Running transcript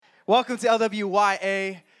Welcome to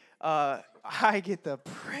LWYA. I get the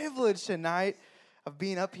privilege tonight of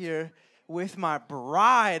being up here with my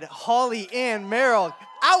bride, Holly Ann Merrill.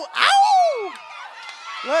 Ow, ow!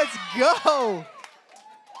 Let's go.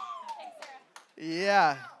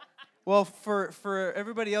 Yeah. Well, for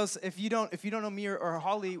everybody else, if you don't know me or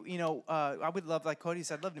Holly, I would love, like Cody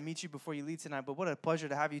said, I'd love to meet you before you leave tonight. But what a pleasure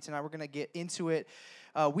to have you tonight. We're gonna get into it.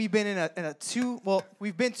 We've been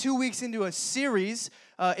we've been 2 weeks into a series.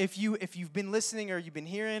 If you've been listening or you've been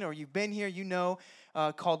hearing or you've been here,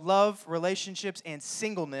 called Love, Relationships, and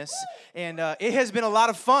Singleness. And it has been a lot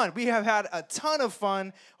of fun. We have had a ton of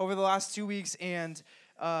fun over the last 2 weeks, and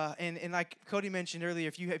like Cody mentioned earlier,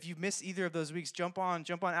 if you've missed either of those weeks, jump on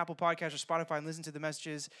Apple Podcasts or Spotify and listen to the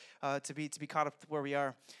messages to be caught up to where we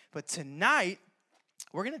are. But tonight,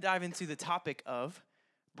 we're gonna dive into the topic of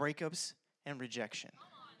breakups and rejection.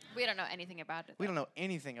 We don't know anything about it. We don't know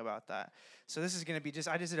anything about that. So this is gonna be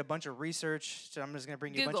I just did a bunch of research. So I'm just gonna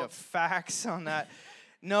bring you a bunch of facts on that.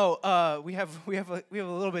 No, we have a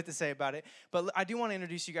little bit to say about it. But I do want to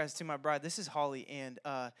introduce you guys to my bride. This is Holly, and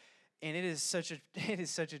it is such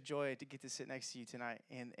a joy to get to sit next to you tonight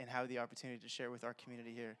and have the opportunity to share with our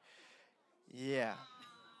community here. Yeah.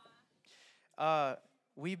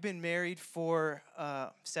 We've been married for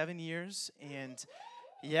 7 years, and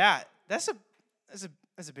yeah, that's a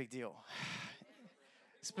big deal.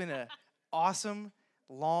 It's been an awesome,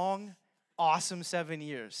 long, awesome 7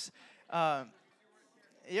 years.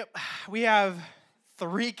 Yep, we have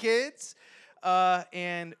 3 kids.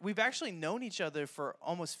 And we've actually known each other for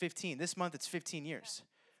almost 15. This month, it's 15 years.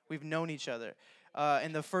 We've known each other.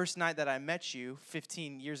 And the first night that I met you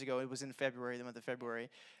 15 years ago, it was in February, the month of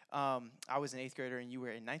February. I was an 8th grader and you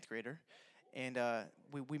were a 9th grader. And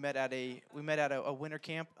we met at a winter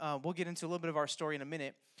camp. We'll get into a little bit of our story in a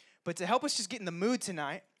minute. But to help us just get in the mood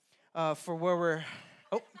tonight for where we're...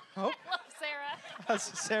 Oh. Love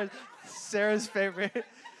Sarah. Sarah's favorite.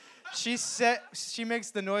 She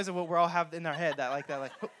makes the noise of what we all have in our head, like,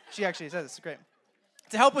 she actually says it's great.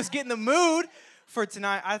 To help us get in the mood for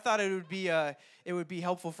tonight, I thought it would be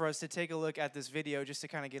helpful for us to take a look at this video just to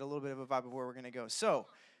kind of get a little bit of a vibe of where we're going to go. So,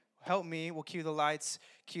 help me. We'll cue the lights,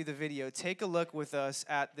 cue the video. Take a look with us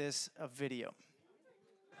at this video.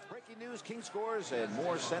 Breaking news, King scores, and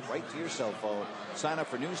more sent right to your cell phone. Sign up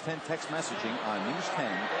for News 10 text messaging on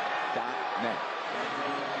news10.net.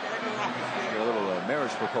 A little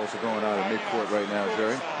marriage proposal going on at midcourt right now,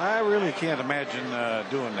 Jerry. I really can't imagine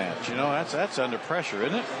doing that. You know, that's under pressure,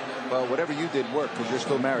 isn't it? Well, whatever you did worked because you're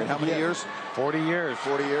still married. How many years? 40 years.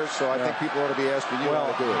 40 years. So I think people ought to be asking you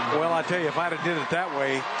how to do it. Well, I tell you, if I'd have did it that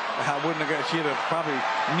way, I wouldn't have. She'd have probably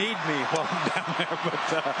need me while I'm down there.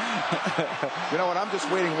 But you know what? I'm just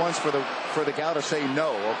waiting once for the gal to say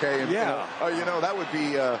no. Okay. And, yeah. That would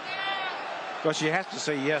be. Because she has to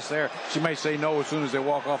say yes there. She may say no as soon as they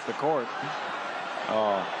walk off the court.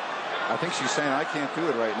 Oh, I think she's saying I can't do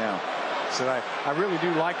it right now. Said I really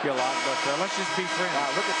do like you a lot, but let's just be friends.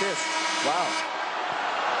 Wow, look at this. Wow.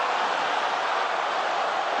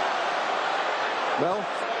 Well,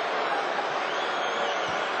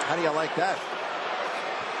 how do you like that?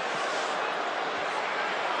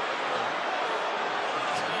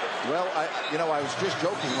 Well, I was just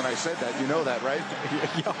joking when I said that. You know that, right?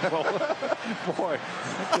 Yeah, well, boy,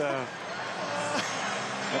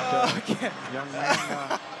 young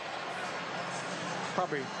man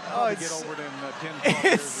probably get over it in 10, 12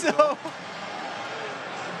 years. It's so...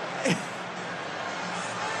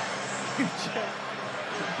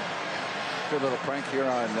 Good little prank here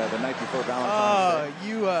on the night before Valentine's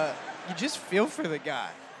Day. You just feel for the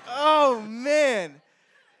guy. Oh, man.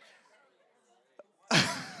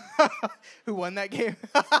 Who won that game?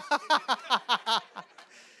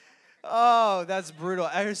 Oh, that's brutal.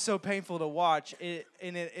 It was so painful to watch. It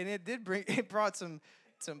brought some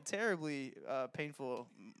terribly painful,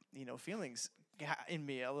 feelings in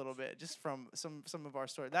me a little bit, just from some of our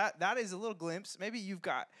story. That is a little glimpse. Maybe you've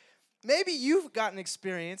got an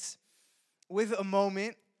experience with a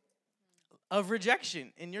moment of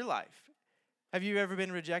rejection in your life. Have you ever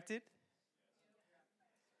been rejected?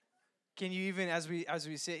 Can you even, as we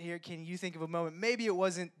sit here, can you think of a moment? Maybe it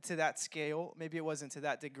wasn't to that scale. Maybe it wasn't to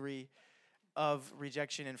that degree of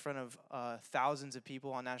rejection in front of thousands of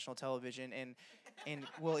people on national television, and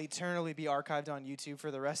will eternally be archived on YouTube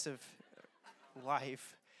for the rest of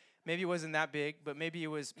life. Maybe it wasn't that big, but maybe it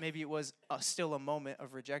was still a moment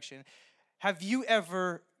of rejection. Have you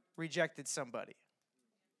ever rejected somebody?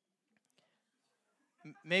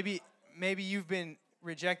 Maybe you've been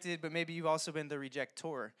rejected, but maybe you've also been the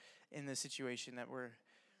rejector in the situation that we're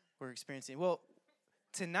experiencing. Well,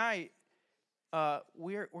 tonight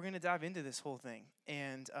we're going to dive into this whole thing,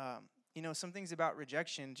 and some things about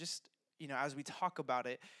rejection, just, as we talk about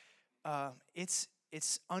it, it's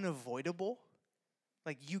unavoidable.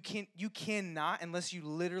 Like you cannot, unless you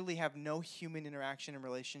literally have no human interaction and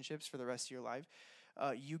relationships for the rest of your life,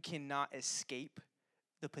 you cannot escape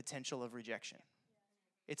the potential of rejection.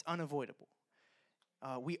 It's unavoidable.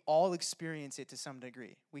 We all experience it to some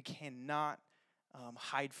degree. We cannot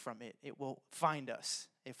hide from it. It will find us.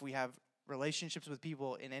 If we have relationships with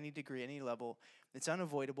people in any degree, any level, it's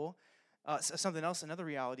unavoidable. Something else, another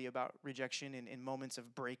reality about rejection in moments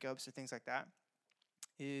of breakups or things like that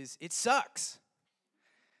is it sucks.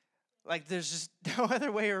 Like there's just no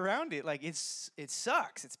other way around it. Like it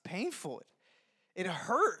sucks. It's painful. It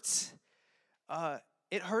hurts.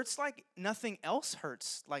 It hurts like nothing else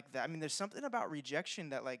hurts like that. I mean, there's something about rejection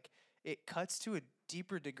that like it cuts to a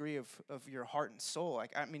deeper degree of your heart and soul.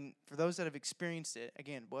 Like, I mean, for those that have experienced it,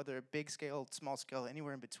 again, whether big scale, small scale,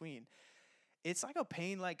 anywhere in between, it's like a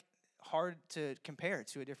pain like hard to compare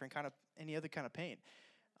to any other kind of pain.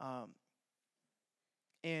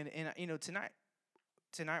 And tonight,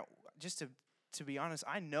 just to be honest,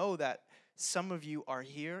 I know that some of you are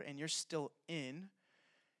here and you're still in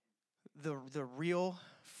the real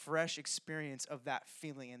fresh experience of that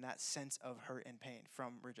feeling and that sense of hurt and pain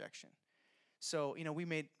from rejection. So, we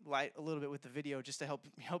made light a little bit with the video just to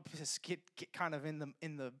help us get kind of in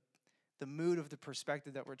the mood of the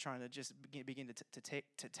perspective that we're trying to just begin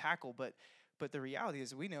to tackle. But the reality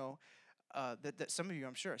is we know that some of you,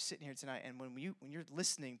 I'm sure, are sitting here tonight, and when you're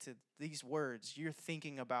listening to these words, you're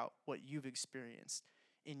thinking about what you've experienced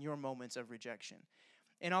in your moments of rejection.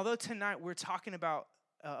 And although tonight we're talking about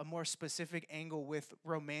a more specific angle with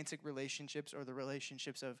romantic relationships or the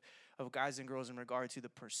relationships of guys and girls in regard to the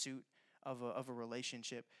pursuit of a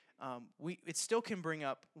relationship, it still can bring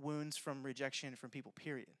up wounds from rejection from people,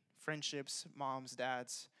 period. Friendships, moms,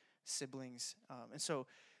 dads, siblings. And so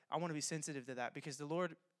I want to be sensitive to that because the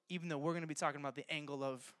Lord, even though we're going to be talking about the angle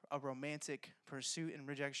of a romantic pursuit and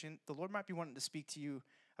rejection, the Lord might be wanting to speak to you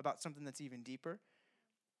about something that's even deeper,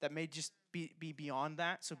 that may just be beyond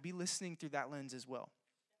that. So be listening through that lens as well.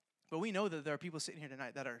 But we know that there are people sitting here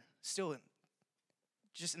tonight that are still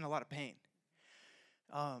in a lot of pain.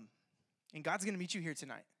 And God's going to meet you here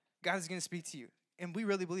tonight. God is going to speak to you. And we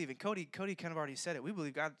really believe, and Cody kind of already said it, we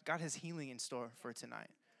believe God has healing in store for tonight.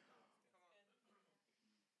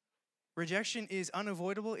 Rejection is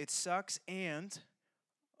unavoidable, it sucks, and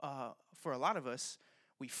for a lot of us,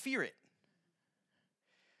 we fear it.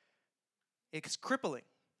 It's crippling.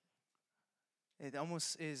 It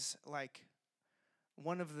almost is like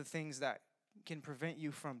one of the things that can prevent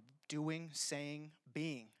you from doing, saying,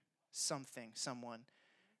 being someone,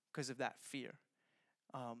 because of that fear.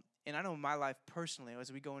 And I know in my life personally,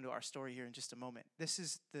 as we go into our story here in just a moment, this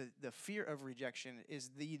is the fear of rejection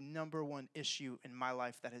is the number one issue in my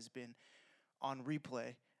life that has been on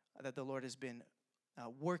replay, that the Lord has been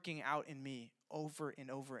working out in me over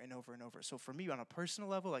and over and over and over. So for me, on a personal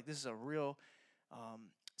level, like this is a real,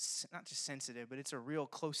 not just sensitive, but it's a real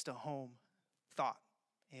close to home thought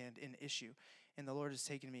and an issue. And the Lord has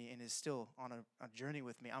taken me and is still on a journey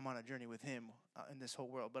with me. I'm on a journey with Him in this whole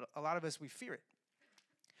world. But a lot of us, we fear it.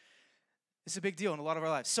 It's a big deal in a lot of our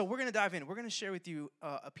lives. So we're going to dive in. We're going to share with you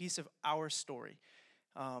a piece of our story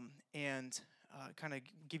and kind of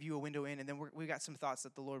give you a window in. And then we got some thoughts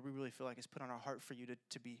that the Lord, we really feel like has put on our heart for you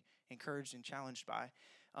to be encouraged and challenged by.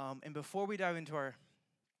 And before we dive into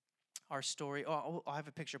our story, I'll have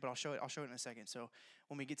a picture, but I'll show it in a second. So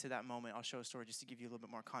when we get to that moment, I'll show a story just to give you a little bit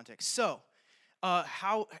more context. So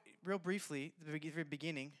real briefly, the very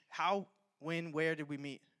beginning, how, when, where did we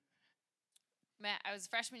meet? Matt, I was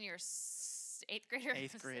freshman year, 8th grader.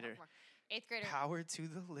 8th grader. 8th grader. Power to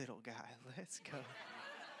the little guy. Let's go.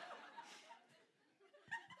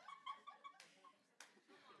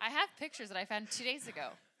 I have pictures that I found 2 days ago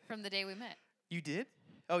from the day we met. You did?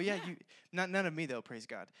 Oh yeah. None of me though. Praise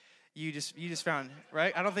God. You just found,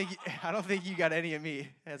 right? I don't think you got any of me.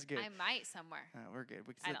 That's good. I might somewhere. We're good.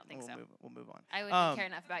 I don't think so. We'll move on. I wouldn't care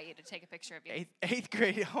enough about you to take a picture of you. Eighth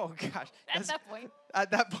grade. Oh gosh. At that point.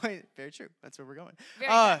 At that point, very true. That's where we're going. Very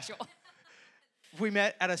factual. We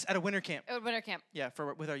met at a winter camp. At winter camp. Yeah,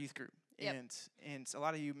 with our youth group. Yep. And a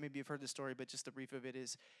lot of you maybe have heard the story, but just the brief of it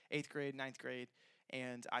is 8th grade, 9th grade,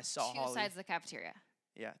 and I saw Holly. 2 sides of the cafeteria.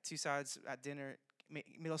 Yeah, 2 sides at dinner.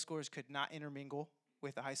 Middle schoolers could not intermingle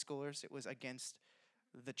with the high schoolers. It was against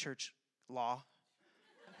the church law.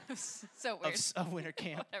 So weird. Of winter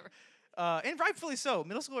camp. Whatever. And rightfully so.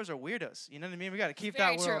 Middle schoolers are weirdos. You know what I mean? We got to keep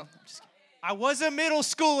Very that world. true. I was a middle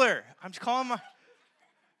schooler. I'm just calling my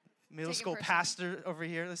middle school personal. pastor over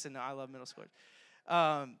here. Listen, no, I love middle schoolers.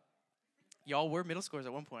 Y'all were middle schoolers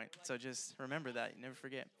at one point, so just remember that. You never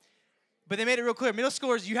forget. But they made it real clear. Middle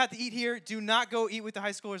schoolers, you have to eat here. Do not go eat with the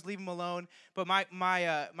high schoolers. Leave them alone. But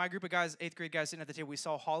my group of guys, 8th grade guys sitting at the table, we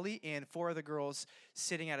saw Holly and 4 other girls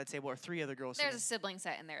sitting at a table, or 3 other girls There's a sitting. sibling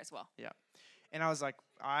set in there as well. Yeah. And I was like,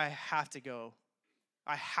 I have to go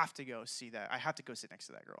see that. I have to go sit next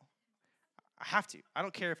to that girl. I have to. I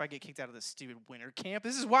don't care if I get kicked out of this stupid winter camp.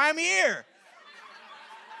 This is why I'm here.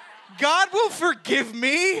 God will forgive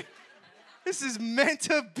me. This is meant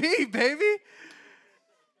to be, baby.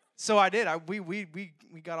 So I did. We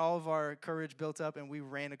got all of our courage built up, and we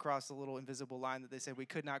ran across the little invisible line that they said we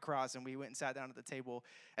could not cross, and we went and sat down at the table,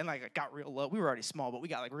 and like it got real low. We were already small, but we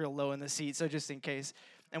got like real low in the seat, so just in case.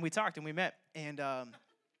 And we talked and we met, and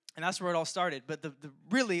that's where it all started. But the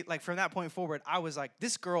really, like, from that point forward, I was like,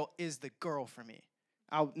 this girl is the girl for me.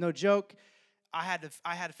 No joke. I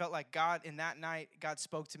had felt like God in that night, God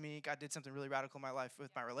spoke to me. God did something really radical in my life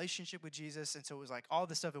with my relationship with Jesus. And so it was like all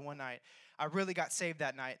this stuff in one night. I really got saved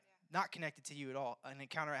that night, not connected to you at all. An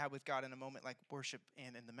encounter I had with God in a moment like worship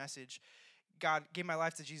and in the message. God gave my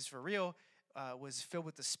life to Jesus for real. Was filled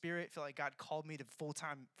with the Spirit. Felt like God called me to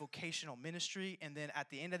full-time vocational ministry. And then at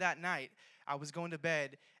the end of that night, I was going to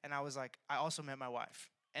bed, and I was like, I also met my wife.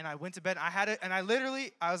 And I went to bed. I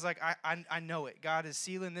was like, I know it. God is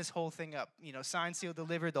sealing this whole thing up. You know, signed, sealed,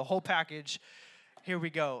 delivered, the whole package. Here we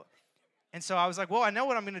go. And so I was like, well, I know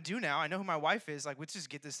what I'm going to do now. I know who my wife is. Like, let's just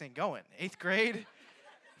get this thing going. 8th grade,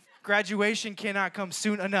 graduation cannot come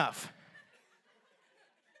soon enough.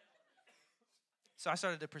 So I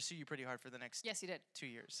started to pursue you pretty hard for the next Yes, you did. 2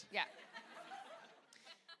 years. Yeah.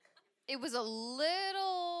 It was a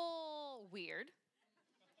little weird,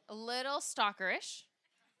 a little stalkerish.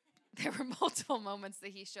 There were multiple moments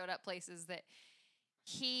that he showed up places that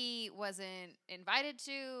he wasn't invited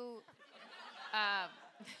to,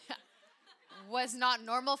 was not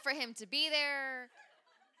normal for him to be there,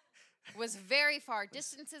 was very far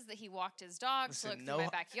distances that he walked his dog to look through my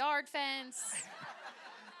backyard fence.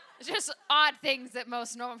 Just odd things that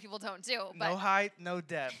most normal people don't do. But no height, no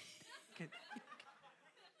depth.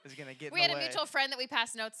 Is gonna get in we the had a way. mutual friend that we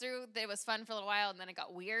passed notes through that it was fun for a little while, and then it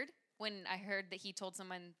got weird when I heard that he told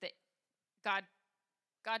someone that God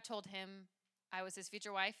told him I was his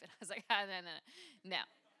future wife, and I was like, no,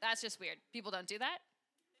 that's just weird. People don't do that.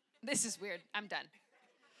 This is weird. I'm done.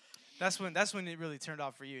 That's when it really turned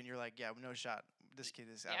off for you, and you're like, yeah, no shot. This kid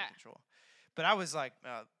is out of control. But I was like,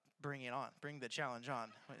 bring it on. Bring the challenge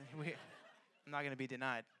on. I'm not gonna be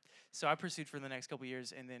denied. So I pursued for the next couple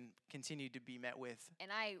years, and then continued to be met with. And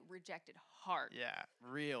I rejected hard. Yeah,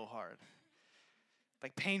 real hard.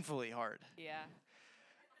 Like painfully hard. Yeah.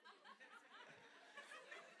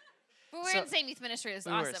 But we're in the same youth ministry. It's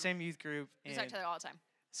awesome. We were same youth group. We talk to each other all the time.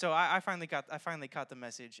 So I finally caught the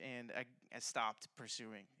message, and I stopped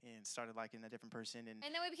pursuing and started liking a different person. And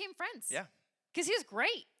then we became friends. Yeah. Because he was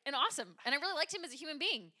great and awesome. And I really liked him as a human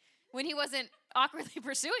being when he wasn't awkwardly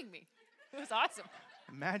pursuing me. It was awesome.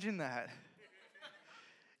 Imagine that.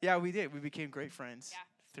 Yeah, we did. We became great friends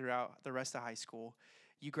throughout the rest of high school.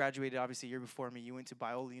 You graduated, obviously, a year before me. You went to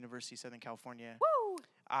Biola University, Southern California. Woo!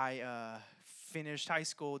 I finished high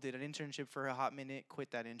school, did an internship for a hot minute,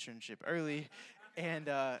 quit that internship early. And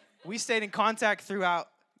we stayed in contact throughout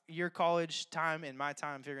your college time and my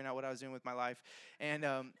time figuring out what I was doing with my life. And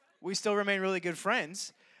we still remain really good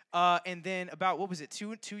friends. And then about, what was it,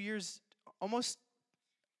 2 years, almost,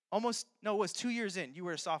 no, it was 2 years in. You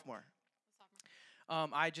were a sophomore.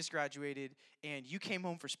 I just graduated, and you came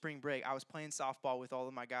home for spring break. I was playing softball with all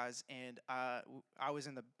of my guys, and I was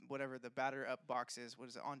in the batter up box is. What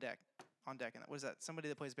is it? On deck. And what is that? Somebody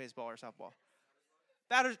that plays baseball or softball.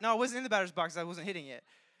 Batters. No, I wasn't in the batter's box. I wasn't hitting it.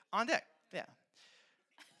 On deck. Yeah.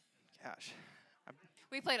 Gosh.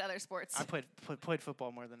 We played other sports. I played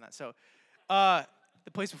football more than that. So, the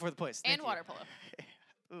place before the place. And Thank water you.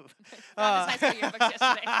 polo. Ooh. Found his high school yearbooks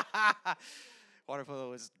yesterday. Water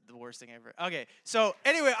polo was the worst thing ever. Okay, so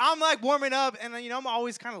anyway, I'm like warming up, and I'm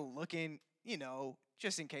always kind of looking,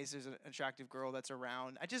 just in case there's an attractive girl that's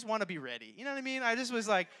around. I just want to be ready. You know what I mean? I just was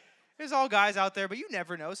like, there's all guys out there, but you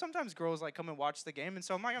never know. Sometimes girls like come and watch the game, and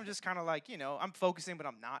so I'm just kind of like, I'm focusing, but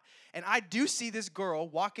I'm not. And I do see this girl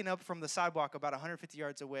walking up from the sidewalk about 150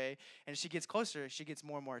 yards away, and as she gets closer, she gets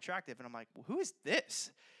more and more attractive, and I'm like, well, who is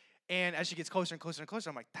this? And as she gets closer and closer and closer,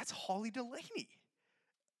 I'm like, that's Holly Delaney.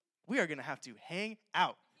 We are going to have to hang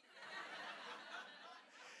out.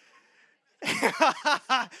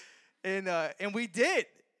 And we did.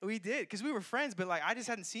 We did, because we were friends, but like I just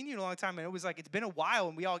hadn't seen you in a long time, and it was like it's been a while,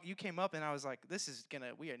 and you came up, and I was like,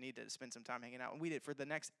 we need to spend some time hanging out, and we did for the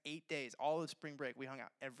next 8 days, all of spring break, we hung out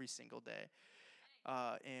every single day,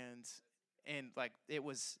 and like it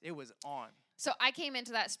was on. So I came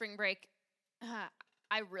into that spring break.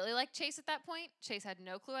 I really liked Chase at that point. Chase had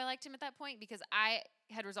no clue I liked him at that point because I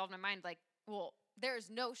had resolved in my mind, like, well,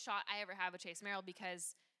 there's no shot I ever have a Chase Merrill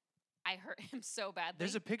because I hurt him so badly.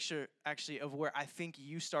 There's a picture, actually, of where I think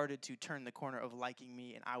you started to turn the corner of liking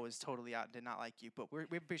me, and I was totally out, did not like you. But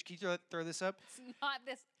can you throw this up? It's not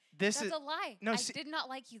this. This That's is a lie. no, I see- did not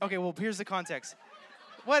like you. Okay, then. well, here's the context.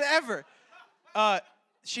 Whatever.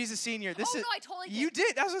 She's a senior. This Oh, is no, I totally did. You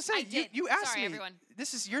did. That's what I'm saying. I did. You asked Sorry, me. everyone.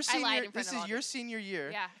 This is your I lied senior. in front This of is all your of you. senior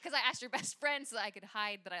year. Yeah, because I asked your best friend so that I could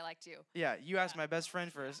hide that I liked you. Yeah, you asked my best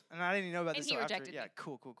friend first, and I didn't even know about And this he till after. rejected Yeah, me.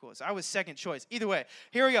 cool. So I was second choice. Either way,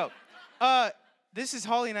 here we go. This is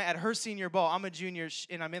Holly and I at her senior ball. I'm a junior,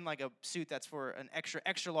 and I'm in like a suit that's for an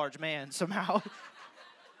extra large man somehow.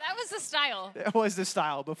 That was the style. That was the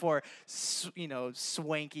style before,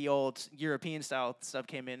 swanky old European style stuff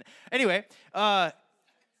came in. Anyway,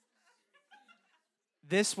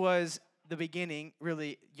 this was the beginning,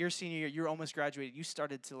 really. Your senior year, you were almost graduated. You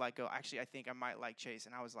started to go, actually, I think I might like Chase.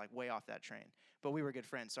 And I was way off that train. But we were good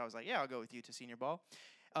friends. So I was like, yeah, I'll go with you to senior ball.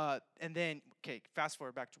 And then, fast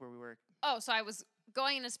forward back to where we were. Oh, so I was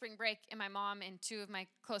going into spring break, and my mom and two of my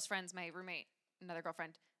close friends, my roommate, another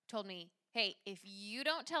girlfriend, told me, hey, if you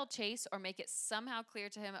don't tell Chase or make it somehow clear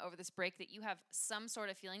to him over this break that you have some sort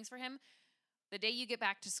of feelings for him, the day you get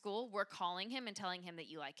back to school, we're calling him and telling him that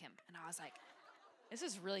you like him. And I was like, this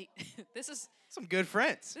is really, this is Some good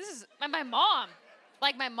friends. my mom.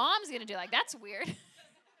 My mom's going to do that's weird.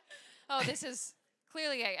 Oh, this is,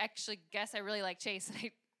 clearly I actually guess I really like Chase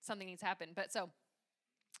and something needs to happen. But so,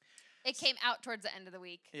 it came out towards the end of the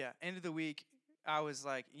week. Yeah, end of the week, I was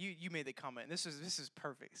like, you made the comment. This is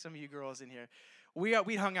perfect. Some of you girls in here,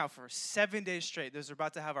 we hung out for 7 days straight. This was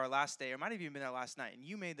about to have our last day, or might have even been our last night. And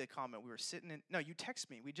you made the comment. We were sitting in. No, you text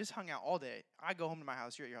me. We just hung out all day. I go home to my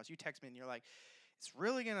house. You're at your house. You text me, and you're like, it's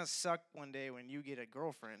really gonna suck one day when you get a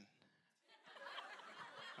girlfriend.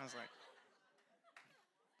 I was like,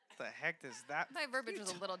 what the heck does that? My verbiage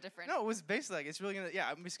was a little different. No, it was basically it's really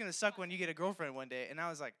it's gonna suck when you get a girlfriend one day. And I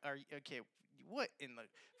was like, what in the,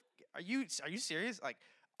 are you serious?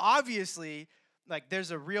 Obviously,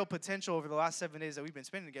 there's a real potential over the last 7 days that we've been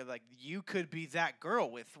spending together. You could be that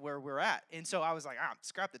girl with where we're at. And so I was like,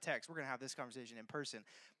 scrap the text. We're gonna have this conversation in person,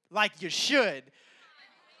 like you should.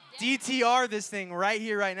 DTR this thing right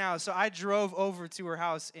here, right now. So I drove over to her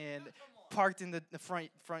house and parked in the front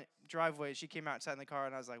driveway. She came out, sat in the car,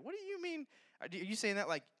 and I was like, what do you mean? Are you saying that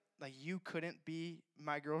like you couldn't be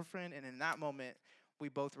my girlfriend? And in that moment, we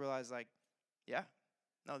both realized yeah,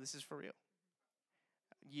 no, this is for real.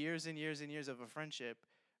 Years and years and years of a friendship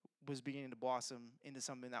was beginning to blossom into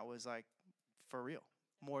something that was for real,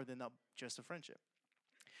 more than just a friendship.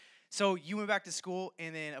 So you went back to school,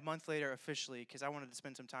 and then a month later, officially, because I wanted to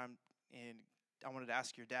spend some time, and I wanted to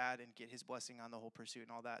ask your dad and get his blessing on the whole pursuit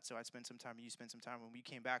and all that. So I spent some time, and you spent some time. When we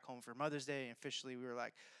came back home for Mother's Day, and officially, we were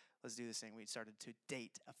like, let's do this thing. We started to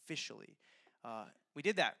date officially. We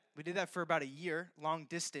did that. We did that for about a year, long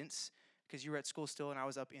distance, because you were at school still, and I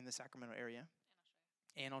was up in the Sacramento area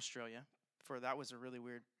and Australia. That was a really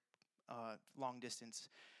weird long distance.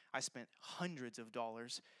 I spent hundreds of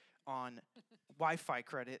dollars on Wi-Fi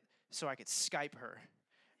credit so I could Skype her.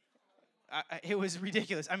 It was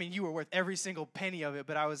ridiculous. I mean, you were worth every single penny of it,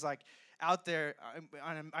 but I was out there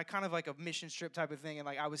on a kind of a mission trip type of thing, and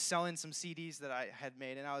I was selling some CDs that I had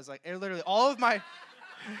made, and I was literally all of my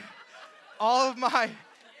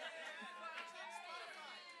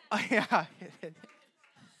yeah.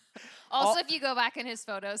 Also, if you go back in his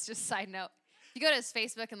photos, just side note, if you go to his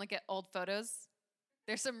Facebook and look at old photos,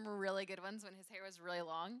 there's some really good ones when his hair was really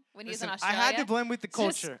long, when he was in Listen, Australia. I had to blend with the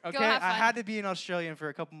culture, Just go okay? have I fun. had to be in Australia for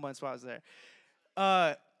a couple months while I was there.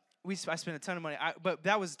 I spent a ton of money, but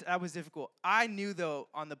that was difficult. I knew, though,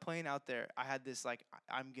 on the plane out there, I had this,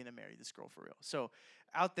 I'm going to marry this girl for real. So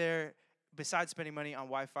out there, besides spending money on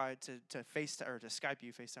Wi-Fi to FaceTime, or to Skype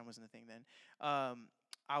you, FaceTime wasn't a thing then,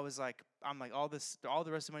 I was all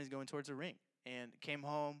the rest of the money is going towards a ring. And came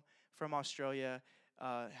home from Australia,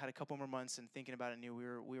 had a couple more months, and thinking about it, knew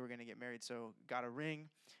we were going to get married. So got a ring.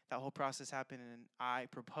 That whole process happened, and I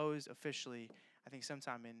proposed officially, I think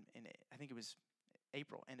sometime in I think it was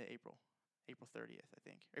April, end of April 30th, I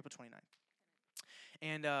think, April 29th.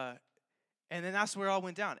 And then that's where it all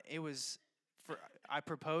went down. It was I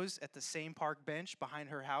proposed at the same park bench behind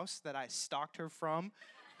her house that I stalked her from.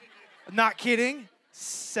 Not kidding.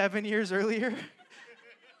 7 years earlier.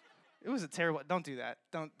 It was a terrible. Don't do that.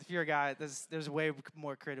 If you're a guy, there's way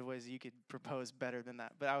more creative ways that you could propose better than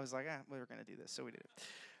that. But I was like, we were gonna do this, so we did it.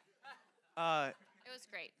 It was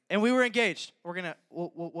great. And we were engaged.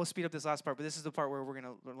 We'll speed up this last part, but this is the part where we're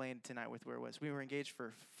gonna land tonight with where it was. We were engaged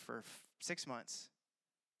for 6 months.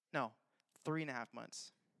 No, 3.5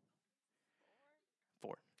 months.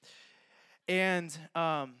 4. And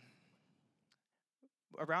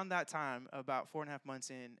around that time, about 4.5 months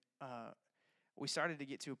in, we started to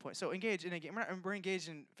get to a point. So engaged, and again, we're engaged,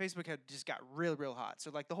 and Facebook had just got real hot. So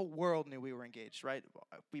like the whole world knew we were engaged, right?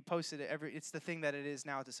 We posted it it's the thing that it is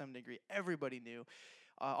now to some degree. Everybody knew.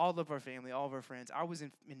 All of our family, all of our friends. I was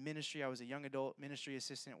in ministry. I was a young adult ministry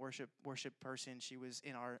assistant, worship person. She was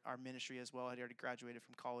in our ministry as well. I had already graduated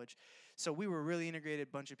from college. So we were a really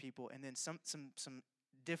integrated bunch of people. And then some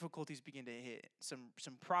difficulties began to hit. Some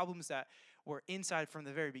problems that were inside from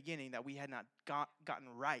the very beginning that we had not gotten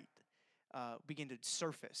right begin to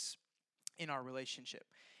surface in our relationship.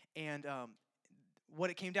 And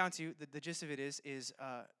what it came down to, the gist of it is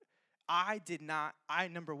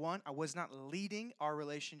number one, I was not leading our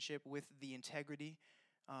relationship with the integrity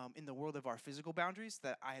in the world of our physical boundaries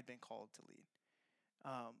that I had been called to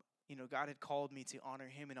lead. God had called me to honor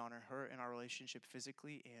him and honor her in our relationship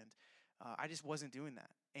physically, and I just wasn't doing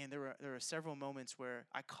that. And there were several moments where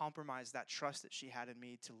I compromised that trust that she had in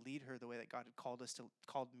me to lead her the way that God had called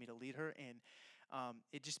me to lead her, and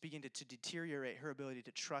it just began to deteriorate her ability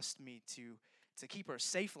to trust me to keep her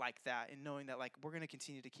safe like that, and knowing that like we're going to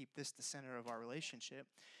continue to keep this the center of our relationship.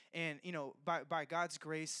 And by God's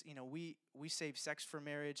grace, we saved sex for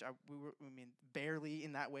marriage. Barely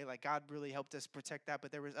in that way. Like God really helped us protect that,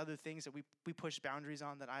 but there was other things that we pushed boundaries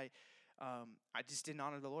on that I just didn't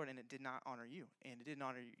honor the Lord, and it did not honor you, and it didn't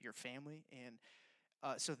honor your family. And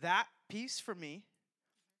so that piece for me,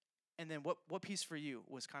 and then what piece for you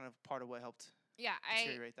was kind of part of what helped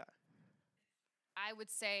deteriorate that? I would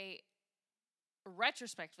say,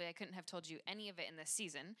 retrospectively, I couldn't have told you any of it in this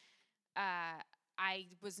season. I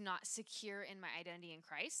was not secure in my identity in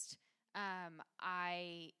Christ.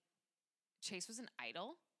 Chase was an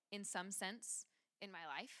idol in some sense in my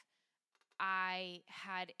life. I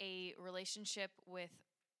had a relationship with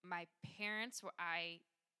my parents where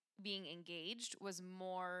being engaged, was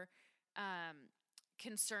more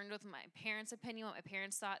concerned with my parents' opinion, what my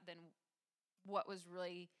parents thought, than what was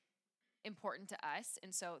really important to us.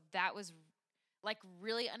 And so that was like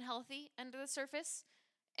really unhealthy under the surface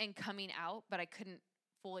and coming out, but I couldn't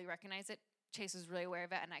fully recognize it. Chase was really aware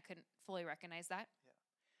of it, and I couldn't fully recognize that. Yeah.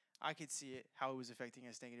 I could see it, how it was affecting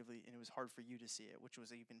us negatively, and it was hard for you to see it, which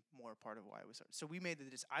was even more part of why it was hard. So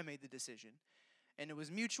I made the decision, and it was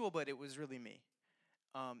mutual, but it was really me,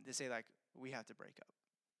 to say like, we have to break up,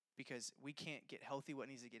 because we can't get healthy what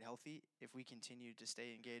needs to get healthy if we continue to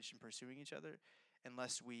stay engaged and pursuing each other,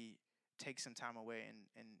 unless we take some time away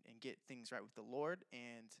and get things right with the Lord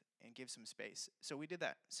and give some space. So we did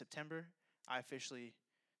that. September, I officially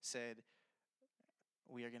said,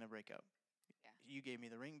 we are going to break up. Yeah. You gave me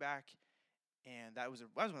the ring back, and that was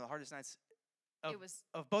one of the hardest nights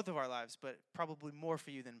of both of our lives, but probably more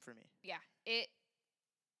for you than for me. Yeah, it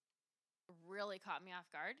really caught me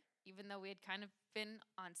off guard, even though we had kind of been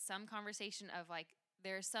on some conversation of like,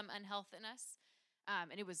 there's some unhealth in us,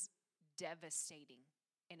 and it was devastating.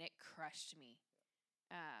 And it crushed me.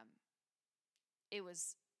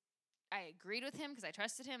 I agreed with him because I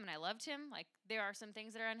trusted him and I loved him. Like, there are some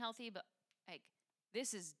things that are unhealthy, but like,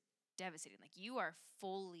 this is devastating. Like, you are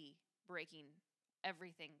fully breaking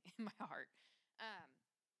everything in my heart.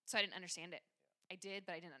 So I didn't understand it. I did,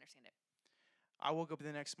 but I didn't understand it. I woke up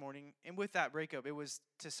the next morning, and with that breakup, it was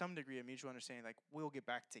to some degree a mutual understanding, like, we'll get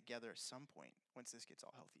back together at some point once this gets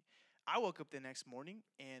all healthy. I woke up the next morning,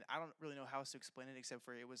 and I don't really know how else to explain it except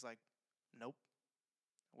for it was like, nope,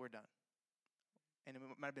 we're done. And it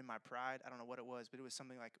might have been my pride. I don't know what it was, but it was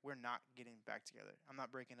something like, we're not getting back together. I'm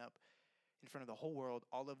not breaking up in front of the whole world,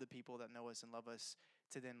 all of the people that know us and love us,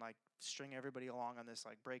 to then like string everybody along on this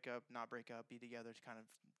like break up, not break up, be together kind of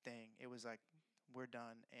thing. It was like, we're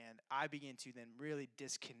done. And I began to then really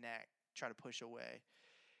disconnect, try to push away.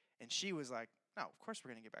 And she was like, no, of course we're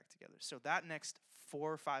going to get back together. So that next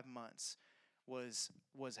 4 or 5 months was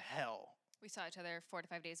hell. We saw each other 4 to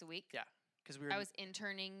 5 days a week. Yeah, because I was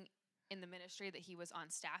interning in the ministry that he was on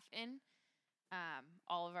staff in.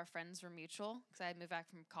 All of our friends were mutual because I had moved back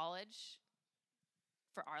from college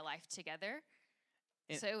for our life together.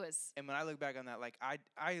 So it was. And when I look back on that, like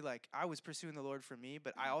I was pursuing the Lord for me,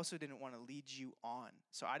 but I also didn't want to lead you on.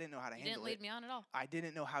 So I didn't know how to handle it. You didn't lead me on at all. I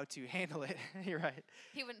didn't know how to handle it. You're right.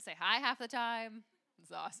 He wouldn't say hi half the time.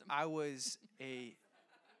 It's awesome. I was a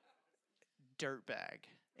dirtbag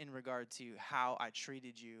in regard to how I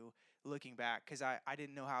treated you looking back, because I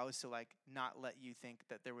didn't know how else to like not let you think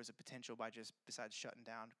that there was a potential besides shutting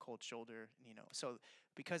down, cold shoulder, So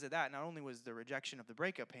because of that, not only was the rejection of the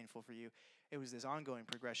breakup painful for you, it was this ongoing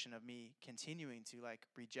progression of me continuing to like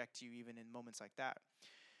reject you even in moments like that.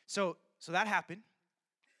 So that happened.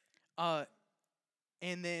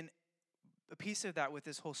 And then a piece of that with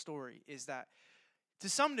this whole story is that to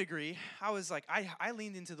some degree, I was like, I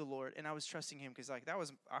leaned into the Lord and I was trusting Him because like that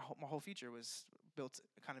was my whole future was built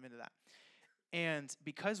kind of into that. And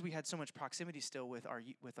because we had so much proximity still with our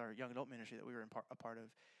young adult ministry that we were a part of,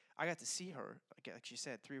 I got to see her, like she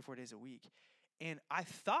said, 3 or 4 days a week. And I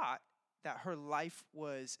thought that her life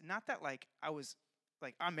was not that like I was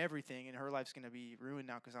like I'm everything and her life's gonna be ruined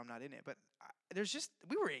now because I'm not in it. But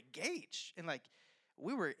we were engaged and like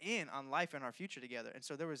we were in on life and our future together. And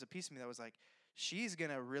so there was a piece of me that was like, she's going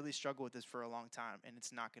to really struggle with this for a long time, and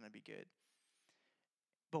it's not going to be good.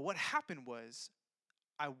 But what happened was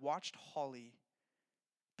I watched Holly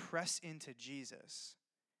press into Jesus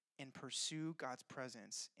and pursue God's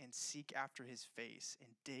presence and seek after His face and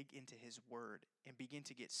dig into His word and begin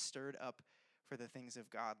to get stirred up for the things of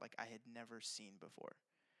God like I had never seen before.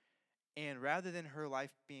 And rather than her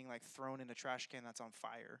life being like thrown in a trash can that's on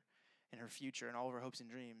fire and her future and all of her hopes and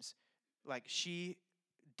dreams, like she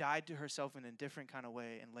died to herself in a different kind of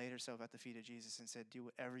way and laid herself at the feet of Jesus and said, do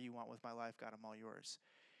whatever you want with my life, God, I'm all yours.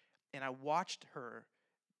 And I watched her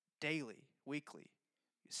daily, weekly,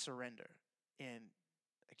 surrender and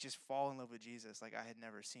like just fall in love with Jesus like I had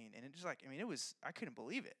never seen. And it just like, I mean, I couldn't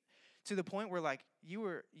believe it. To the point where like you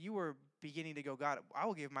were beginning to go, God, I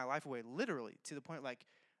will give my life away, literally, to the point like,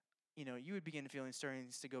 you know, you would begin feeling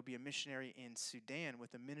stirrings to go be a missionary in Sudan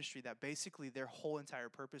with a ministry that basically their whole entire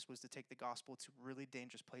purpose was to take the gospel to really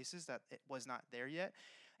dangerous places that it was not there yet.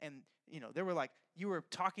 And, you know, they were like, you were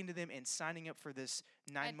talking to them and signing up for this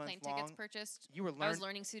 9 month long. Plane tickets purchased. You were I was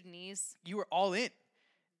learning Sudanese. You were all in.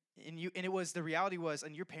 And it was, the reality was,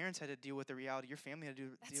 and your parents had to deal with the reality, your family had to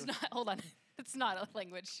deal with. Hold on. It's not a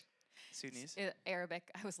language. Sudanese? Arabic.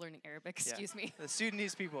 I was learning Arabic, excuse me. The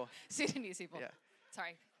Sudanese people. Sudanese people. Yeah.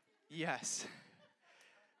 Sorry. Yes.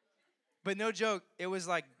 But no joke, it was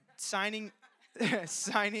like signing.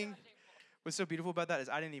 What's so beautiful about that is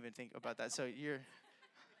I didn't even think about that. So you're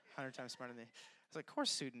 100 times smarter than me. I was like, of course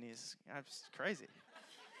Sudanese. That's crazy.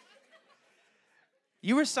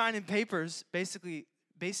 You were signing papers basically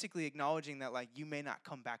acknowledging that like you may not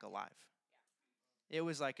come back alive. It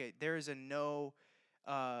was like there is a no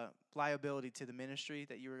liability to the ministry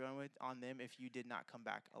that you were going with on them if you did not come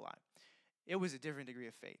back alive. It was a different degree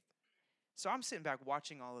of faith. So I'm sitting back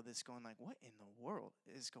watching all of this going like, what in the world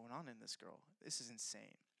is going on in this girl? This is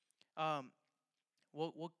insane.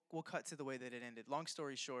 We'll cut to the way that it ended. Long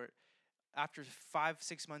story short, after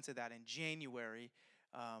 5-6 months of that in January,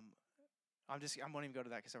 I won't even go to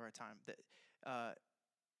that because of our time.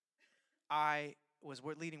 I was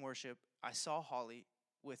leading worship. I saw Holly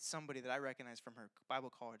with somebody that I recognized from her Bible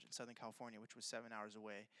college in Southern California, which was 7 hours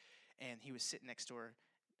away. And he was sitting next to her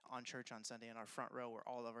on church on Sunday in our front row where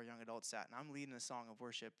all of our young adults sat. And I'm leading a song of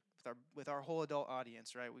worship with our whole adult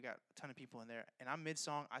audience, right? We got a ton of people in there. And I'm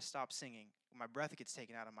mid-song, I stop singing. My breath gets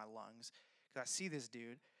taken out of my lungs because I see this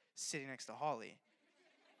dude sitting next to Holly.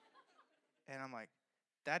 And I'm like,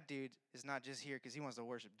 that dude is not just here because he wants to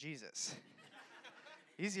worship Jesus.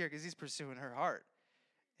 He's here because he's pursuing her heart.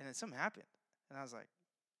 And then something happened. And I was like,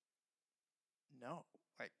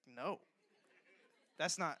 no.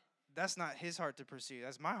 That's not his heart to pursue.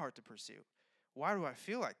 That's my heart to pursue. Why do I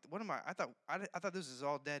feel like, I thought this was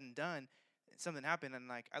all dead and done. Something happened, and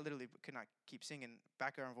like I literally could not keep singing.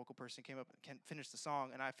 Background vocal person came up and finished the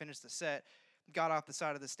song, and I finished the set, got off the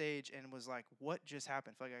side of the stage, and was like, what just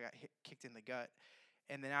happened? I felt like I got kicked in the gut.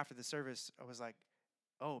 And then after the service, I was like,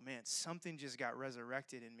 oh man, something just got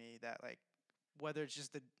resurrected in me that like, whether it's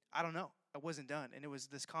just I don't know, I wasn't done. And it was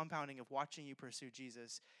this compounding of watching you pursue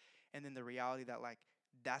Jesus, and then the reality that like,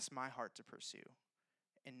 that's my heart to pursue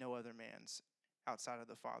and no other man's outside of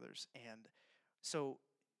the Father's. And so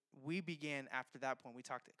we began after that point. We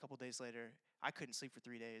talked a couple days later. I couldn't sleep for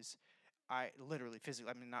 3 days. I literally,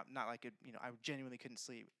 physically, I mean, not like it, I genuinely couldn't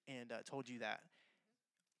sleep, and told you that.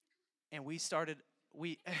 And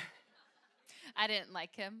I didn't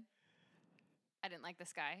like him. I didn't like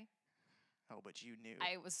this guy. Oh, but you knew.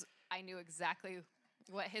 I knew exactly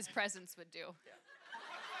what his presence would do. Yeah.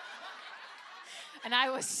 And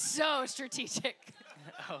I was so strategic.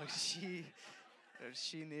 Oh,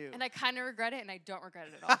 she knew. And I kind of regret it, and I don't regret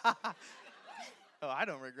it at all. Oh, I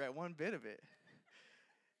don't regret one bit of it.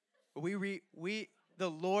 The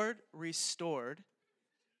Lord restored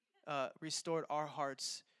our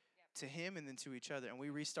hearts to Him and then to each other, and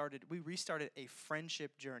we restarted a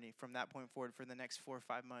friendship journey from that point forward for the next 4 or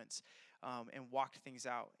 5 months, and walked things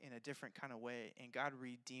out in a different kind of way. And God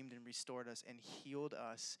redeemed and restored us and healed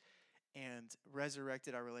us and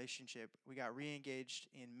resurrected our relationship. We got re-engaged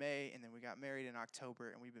in May, and then we got married in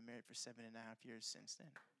October, and we've been married for 7.5 years since then.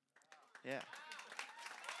 Yeah.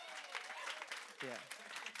 Yeah.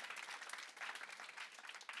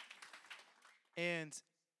 And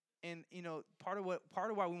you know, part of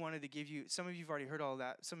why we wanted to give you, some of you've already heard all of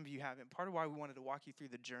that, some of you haven't. Part of why we wanted to walk you through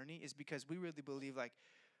the journey is because we really believe, like,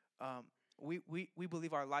 we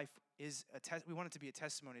believe our life is we want it to be a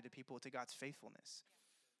testimony to people, to God's faithfulness,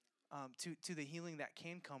 to the healing that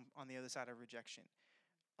can come on the other side of rejection,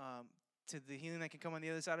 to the healing that can come on the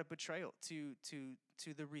other side of betrayal, to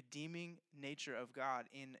the redeeming nature of God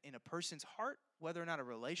in a person's heart, whether or not a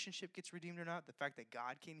relationship gets redeemed or not, the fact that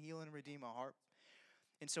God can heal and redeem a heart.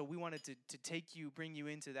 And so we wanted to bring you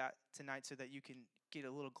into that tonight so that you can get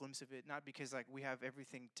a little glimpse of it, not because like we have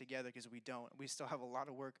everything together, because we don't. We still have a lot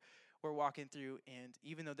of work we're walking through. And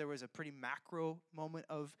even though there was a pretty macro moment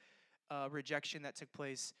of rejection that took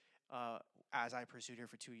place as I pursued her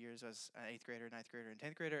for 2 years as an 8th grader, 9th grader, and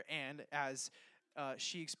 10th grader, and as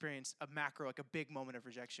she experienced a macro, like a big moment of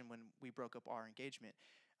rejection when we broke up our engagement.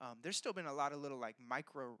 There's still been a lot of little like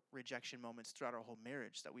micro rejection moments throughout our whole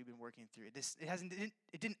marriage that we've been working through.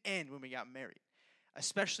 It didn't end when we got married,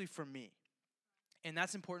 especially for me. And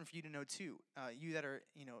that's important for you to know too. You that are,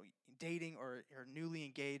 you know, dating or newly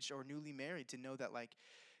engaged or newly married, to know that like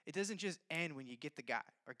it doesn't just end when you get the guy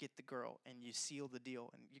or get the girl and you seal the deal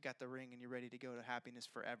and you got the ring and you're ready to go to happiness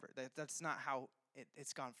forever. That's not how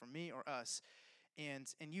it's gone for me or us. And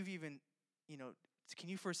you've even, you know, can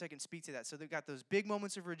you for a second speak to that? So they've got those big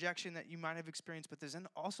moments of rejection that you might have experienced, but there's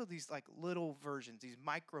also these like little versions, these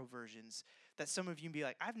micro versions that some of you can be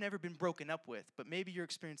like, I've never been broken up with, but maybe you're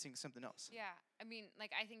experiencing something else. Yeah. I mean,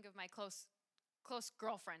 like I think of my close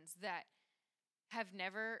girlfriends that have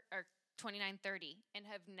never, are 29, 30, and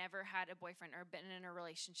have never had a boyfriend or been in a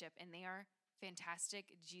relationship, and they are fantastic,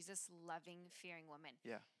 Jesus-loving, fearing women.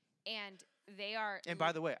 Yeah. And they are... And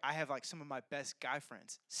by the way, I have like some of my best guy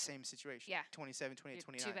friends, same situation. Yeah. 27, 28, Your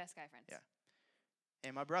 29. two best guy friends. Yeah.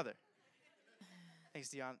 And my brother. Thanks,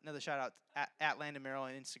 Dion. Another shout out at Landon Merrill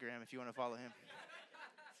on Instagram if you want to follow him.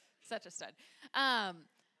 Such a stud.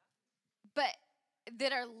 But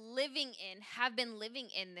that are have been living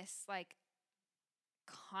in this like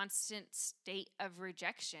constant state of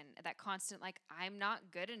rejection, that constant like, I'm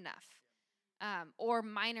not good enough. Or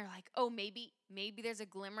mine are like, oh, maybe there's a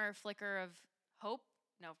glimmer, flicker of hope.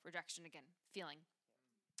 No, rejection again, feeling.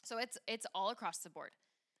 So it's all across the board,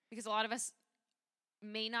 because a lot of us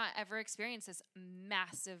may not ever experience this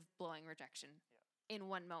massive blowing rejection in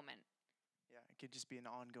one moment. Yeah, it could just be an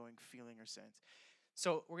ongoing feeling or sense.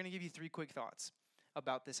 So we're going to give you 3 quick thoughts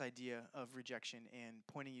about this idea of rejection and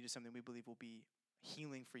pointing you to something we believe will be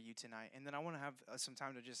healing for you tonight. And then I want to have some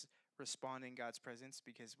time to just respond in God's presence,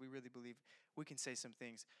 because we really believe we can say some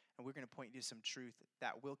things and we're going to point you to some truth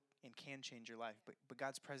that will and can change your life. But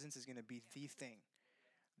God's presence is going to be the thing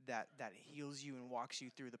that heals you and walks you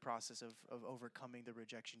through the process of overcoming the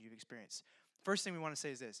rejection you've experienced. First thing we want to say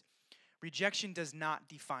is this: rejection does not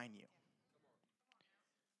define you.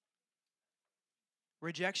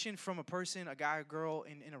 Rejection from a person, a guy or girl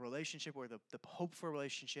in a relationship, or the hope for a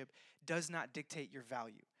relationship, does not dictate your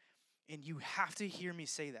value. And you have to hear me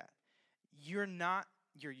say that. You're not,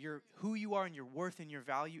 your who you are and your worth and your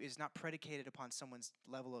value is not predicated upon someone's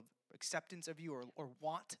level of acceptance of you or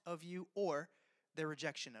want of you or their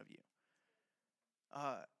rejection of you.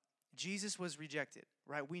 Jesus was rejected,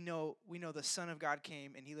 right? We know the Son of God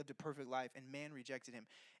came and he lived a perfect life and man rejected him.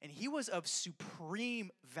 And he was of supreme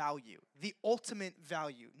value, the ultimate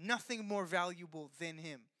value, nothing more valuable than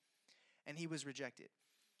him. And he was rejected,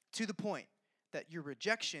 to the point that your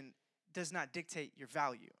rejection does not dictate your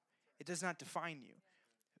value. It does not define you.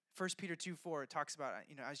 1 Peter 2:4 talks about,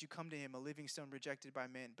 as you come to him, a living stone rejected by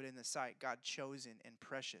men, but in the sight, God chosen and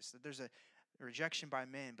precious. That there's a rejection by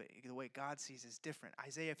men, but the way God sees is different.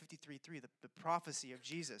 Isaiah 53:3, the prophecy of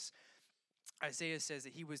Jesus. Isaiah says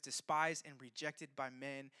that he was despised and rejected by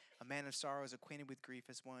men, a man of sorrows, acquainted with grief,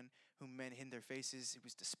 as one whom men hid their faces. He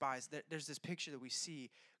was despised. There's this picture that we see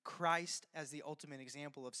Christ as the ultimate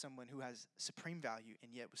example of someone who has supreme value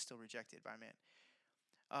and yet was still rejected by men.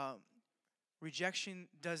 Rejection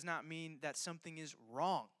does not mean that something is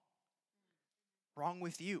wrong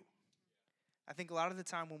with you. I think a lot of the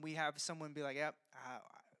time when we have someone be like, yep,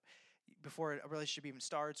 before a relationship even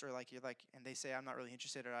starts, or like you're like, and they say, I'm not really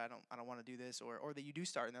interested, or I don't want to do this, or that you do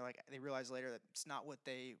start and they're like, they realize later that it's not what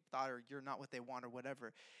they thought, or you're not what they want, or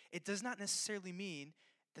whatever. It does not necessarily mean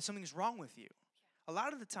that something's wrong with you. A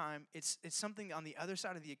lot of the time, it's something on the other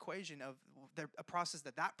side of the equation of a process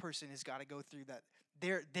that person has got to go through, that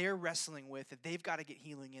they're wrestling with, that they've got to get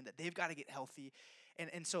healing in, that they've got to get healthy.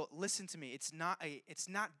 And so listen to me. It's not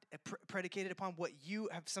predicated upon what you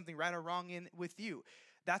have something right or wrong in with you.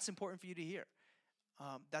 That's important for you to hear.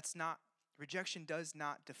 Rejection does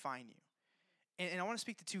not define you. and I want to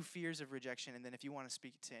speak to 2 fears of rejection, and then if you want to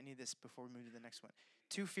speak to any of this before we move to the next one.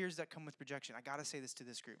 2 fears that come with rejection. I got to say this to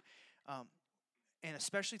this group, and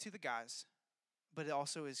especially to the guys, but it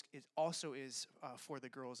also is for the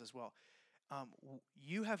girls as well.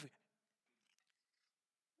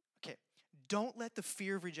 Don't let the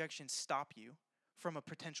fear of rejection stop you from a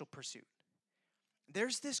potential pursuit.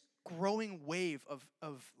 There's this growing wave of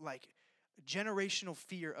like generational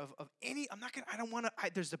fear of any.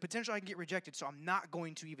 There's the potential I can get rejected, so I'm not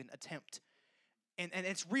going to even attempt. And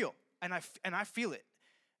it's real, and I feel it.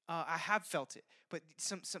 I have felt it. But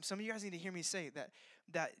some of you guys need to hear me say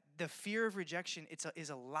that the fear of rejection is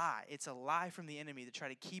a lie. It's a lie from the enemy to try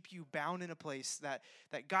to keep you bound in a place that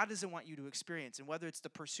God doesn't want you to experience. And whether it's the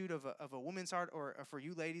pursuit of a woman's heart or for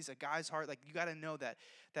you ladies, a guy's heart, like you got to know that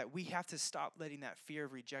we have to stop letting that fear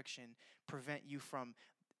of rejection prevent you from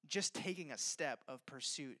just taking a step of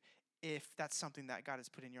pursuit if that's something that God has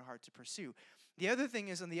put in your heart to pursue. The other thing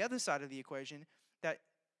is on the other side of the equation that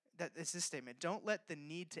it's this statement: don't let the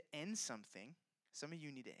need to end something. Some of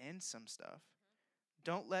you need to end some stuff.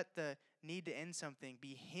 Don't let the need to end something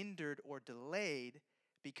be hindered or delayed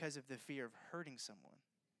because of the fear of hurting someone.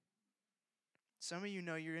 Some of you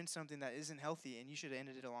know you're in something that isn't healthy and you should have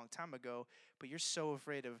ended it a long time ago, but you're so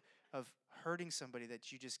afraid of hurting somebody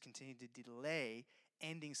that you just continue to delay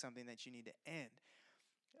ending something that you need to end.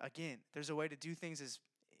 Again, there's a way to do things as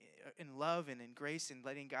in love and in grace and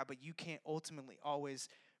letting God, but you can't ultimately always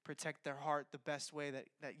protect their heart the best way that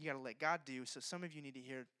you got to let God do. So some of you need to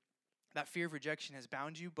hear that fear of rejection has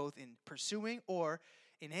bound you both in pursuing or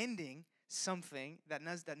in ending something that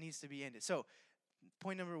needs to be ended. So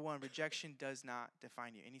point number 1, rejection does not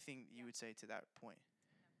define you. Anything you would say to that point?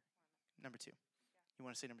 Number 2. You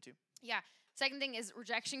want to say number 2? Yeah. Second thing is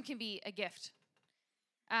rejection can be a gift.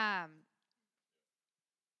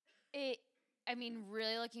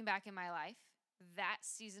 Really looking back in my life, that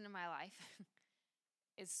season of my life,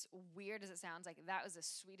 as weird as it sounds, like that was the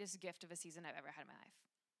sweetest gift of a season I've ever had in my life.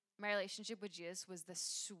 My relationship with Jesus was the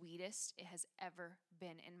sweetest it has ever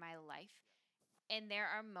been in my life. And there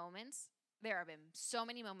have been so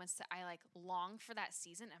many moments that I like long for that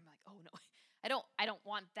season. I'm like, oh no, I don't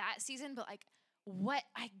want that season, but like what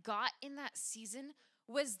I got in that season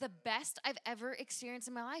was the best I've ever experienced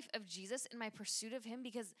in my life of Jesus and my pursuit of him,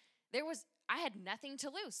 because I had nothing to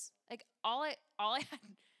lose. Like all I had,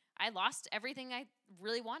 I lost everything I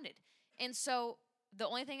really wanted. And so the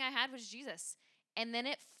only thing I had was Jesus. And then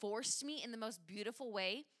it forced me in the most beautiful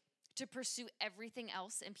way to pursue everything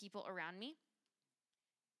else and people around me,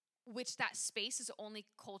 which that space is only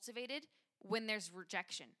cultivated when there's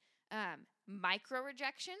rejection. Micro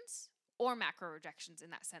rejections or macro rejections in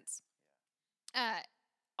that sense.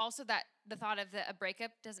 Also that the thought of a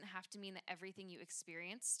breakup doesn't have to mean that everything you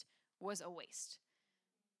experienced was a waste.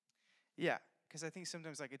 Yeah, because I think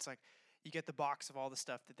sometimes it's like you get the box of all the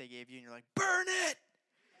stuff that they gave you and you're like, burn it!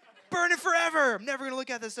 Burn it forever! I'm never going to look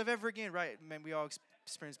at this stuff ever again, right? Man, we all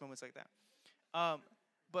experience moments like that.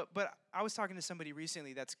 But I was talking to somebody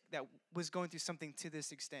recently that was going through something to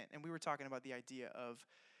this extent, and we were talking about the idea of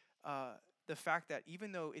the fact that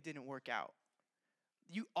even though it didn't work out,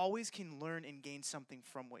 you always can learn and gain something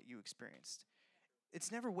from what you experienced. It's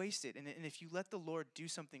never wasted, and if you let the Lord do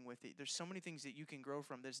something with it, there's so many things that you can grow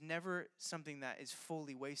from. There's never something that is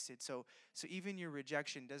fully wasted. So even your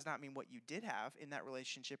rejection does not mean what you did have in that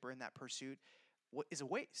relationship or in that pursuit is a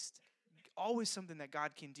waste. Always something that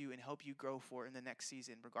God can do and help you grow for in the next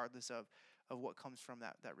season, regardless of what comes from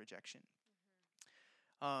that rejection.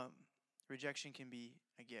 Mm-hmm. Rejection can be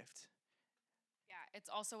a gift. Yeah, it's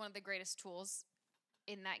also one of the greatest tools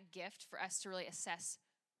in that gift for us to really assess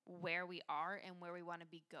where we are and where we want to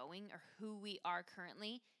be going, or who we are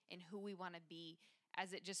currently and who we want to be,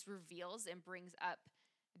 as it just reveals and brings up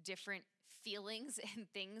different feelings and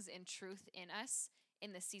things and truth in us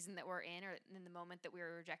in the season that we're in, or in the moment that we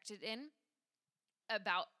were rejected in,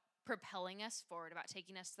 about propelling us forward, about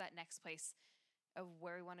taking us to that next place of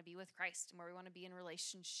where we want to be with Christ and where we want to be in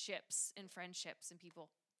relationships and friendships and people.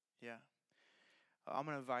 Yeah. I'm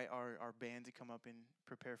going to invite our band to come up and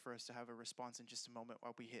prepare for us to have a response in just a moment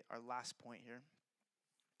while we hit our last point here.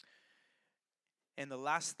 And the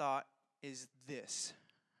last thought is this: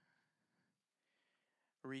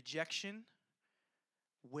 rejection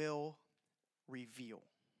will reveal.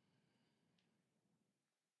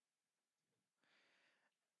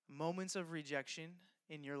 Moments of rejection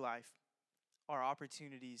in your life are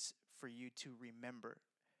opportunities for you to remember.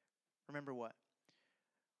 Remember what?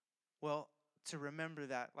 Well, to remember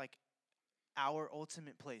that, like, our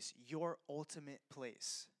ultimate place, your ultimate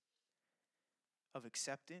place of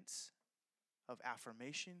acceptance, of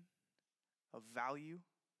affirmation, of value,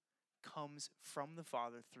 comes from the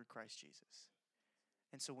Father through Christ Jesus.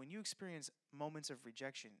 And so when you experience moments of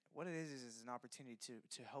rejection, what it is an opportunity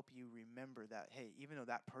to help you remember that, hey, even though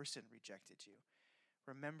that person rejected you,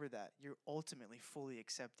 remember that you're ultimately fully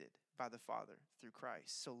accepted by the Father through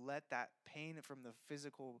Christ. So let that pain from the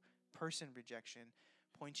physical person rejection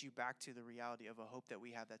point you back to the reality of a hope that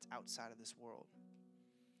we have that's outside of this world.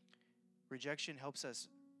 Rejection helps us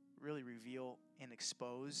really reveal and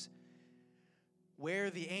expose where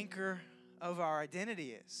the anchor of our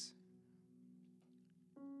identity is.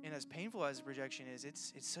 And as painful as rejection is,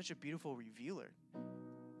 it's such a beautiful revealer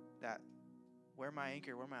that where my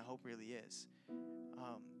anchor, where my hope really is.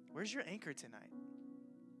 Where's your anchor tonight?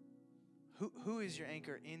 Who is your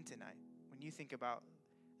anchor in tonight? When you think about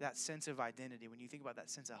that sense of identity, when you think about that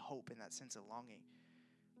sense of hope and that sense of longing.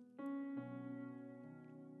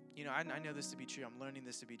 You know, I know this to be true. I'm learning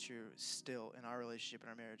this to be true still in our relationship, in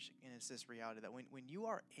our marriage. And it's this reality that when you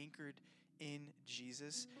are anchored in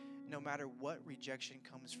Jesus, no matter what rejection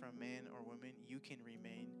comes from man or woman, you can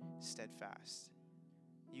remain steadfast.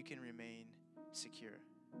 You can remain secure.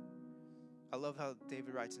 I love how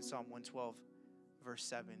David writes in Psalm 112, verse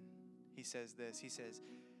 7. He says this. He says,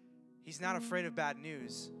 he's not afraid of bad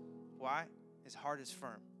news. Why? His heart is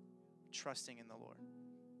firm, trusting in the Lord.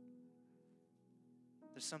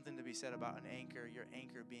 There's something to be said about an anchor, your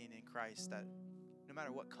anchor being in Christ, that no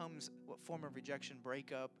matter what comes, what form of rejection,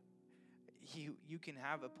 breakup, you can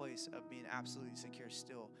have a place of being absolutely secure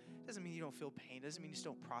still. Doesn't mean you don't feel pain. Doesn't mean you just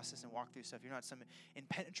don't process and walk through stuff. You're not some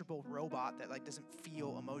impenetrable robot that doesn't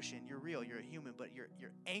feel emotion. You're real. You're a human, but your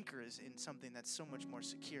anchor is in something that's so much more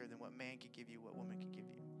secure than what man could give you, what woman could give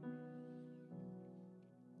you.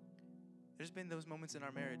 There's been those moments in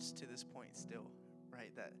our marriage to this point still,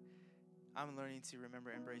 right? That I'm learning to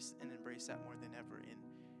remember, embrace that more than ever. And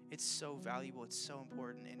it's so valuable. It's so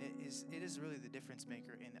important. And it is really the difference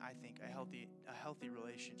maker in, I think, a healthy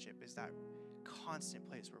relationship is that constant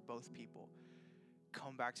place where both people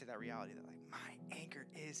come back to that reality that my anchor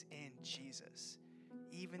is in Jesus.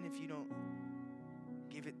 Even if you don't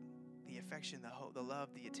give it the affection, the hope, the love,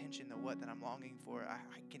 the attention, the what that I'm longing for, I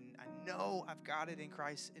know I've got it in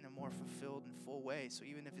Christ in a more fulfilled and full way. So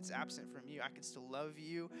even if it's absent from you, I can still love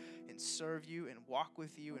you and serve you and walk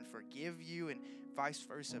with you and forgive you and vice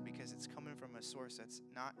versa, because it's coming from a source that's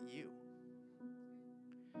not you.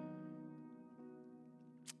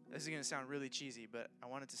 This is going to sound really cheesy, but I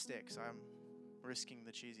want it to stick, so I'm risking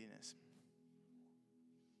the cheesiness.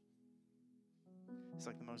 It's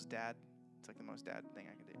like the most dad thing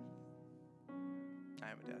I can do. I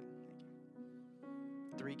am a dad.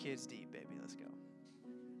 Thank you. 3 kids deep, baby. Let's go.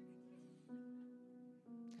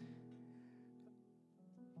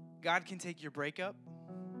 God can take your breakup.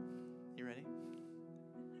 You ready?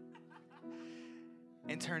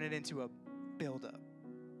 And turn it into a build-up.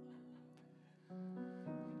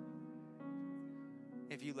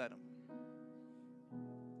 If you let him.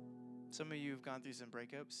 Some of you have gone through some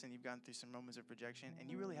breakups and you've gone through some moments of rejection and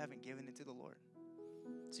you really haven't given it to the Lord.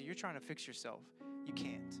 So you're trying to fix yourself. You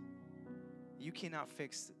can't. You cannot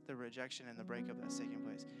fix the rejection and the breakup that's taking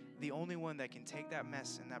place. The only one that can take that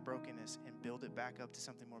mess and that brokenness and build it back up to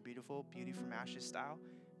something more beautiful, beauty from ashes style,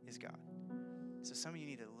 is God. So some of you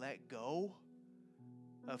need to let go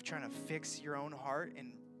of trying to fix your own heart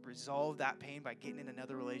and resolve that pain by getting in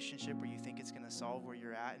another relationship where you think it's going to solve where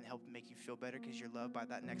you're at and help make you feel better because you're loved by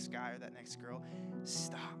that next guy or that next girl.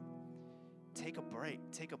 Stop. Take a break.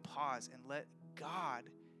 Take a pause and let God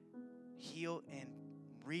heal and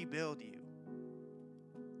rebuild you.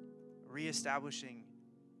 Reestablishing,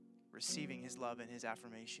 receiving his love and his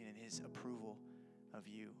affirmation and his approval of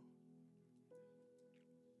you.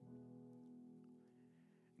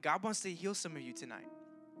 God wants to heal some of you tonight.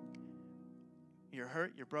 You're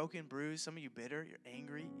hurt, you're broken, bruised, some of you bitter, you're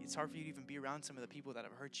angry. It's hard for you to even be around some of the people that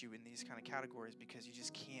have hurt you in these kind of categories because you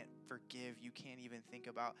just can't forgive. You can't even think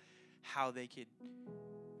about how they could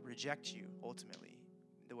reject you ultimately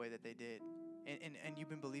the way that they did. And you've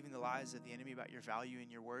been believing the lies of the enemy about your value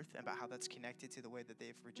and your worth and about how that's connected to the way that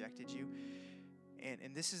they've rejected you.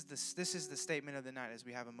 And this is the statement of the night as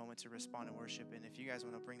we have a moment to respond and worship. And if you guys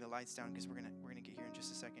want to bring the lights down, because we're gonna get here in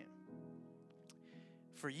just a second.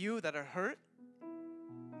 For you that are hurt,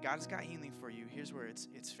 God has got healing for you. Here's where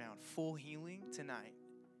it's found. Full healing tonight,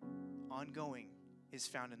 ongoing, is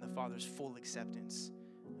found in the Father's full acceptance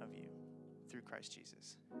of you through Christ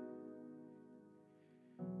Jesus.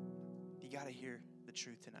 You got to hear the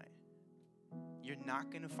truth tonight. You're not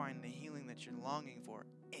going to find the healing that you're longing for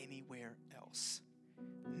anywhere else.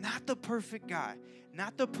 Not the perfect guy,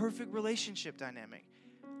 not the perfect relationship dynamic,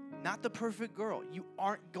 not the perfect girl. You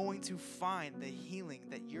aren't going to find the healing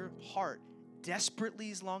that your heart desperately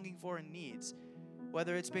is longing for and needs.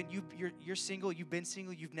 Whether it's been you're single, you've been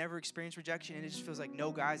single, you've never experienced rejection, and it just feels like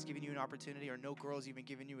no guy's giving you an opportunity or no girl's even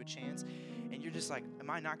giving you a chance, and you're just like, am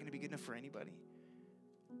I not going to be good enough for anybody?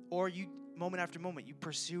 Or you, moment after moment, you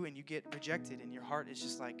pursue and you get rejected, and your heart is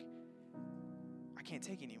just like, I can't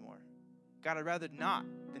take anymore. God, I'd rather not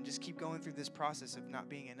than just keep going through this process of not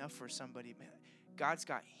being enough for somebody. Man, God's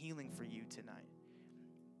got healing for you tonight.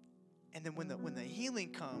 And then when the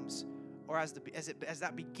healing comes, or as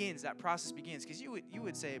that begins, that process begins, because you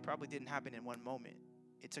would say it probably didn't happen in one moment.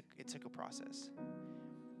 It took a process.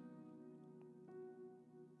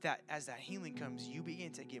 That as that healing comes, you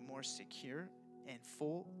begin to get more secure and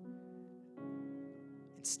full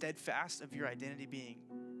and steadfast of your identity being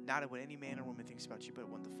not what any man or woman thinks about you, but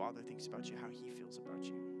what the Father thinks about you, how He feels about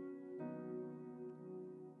you.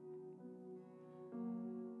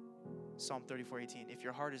 Psalm 34:18. If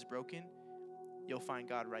your heart is broken, you'll find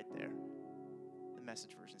God right there. The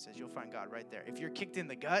Message version says you'll find God right there. If you're kicked in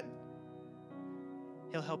the gut,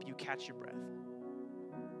 He'll help you catch your breath.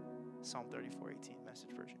 Psalm 34:18,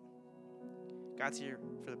 Message version. God's here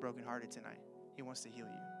for the brokenhearted tonight. He wants to heal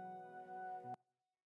you.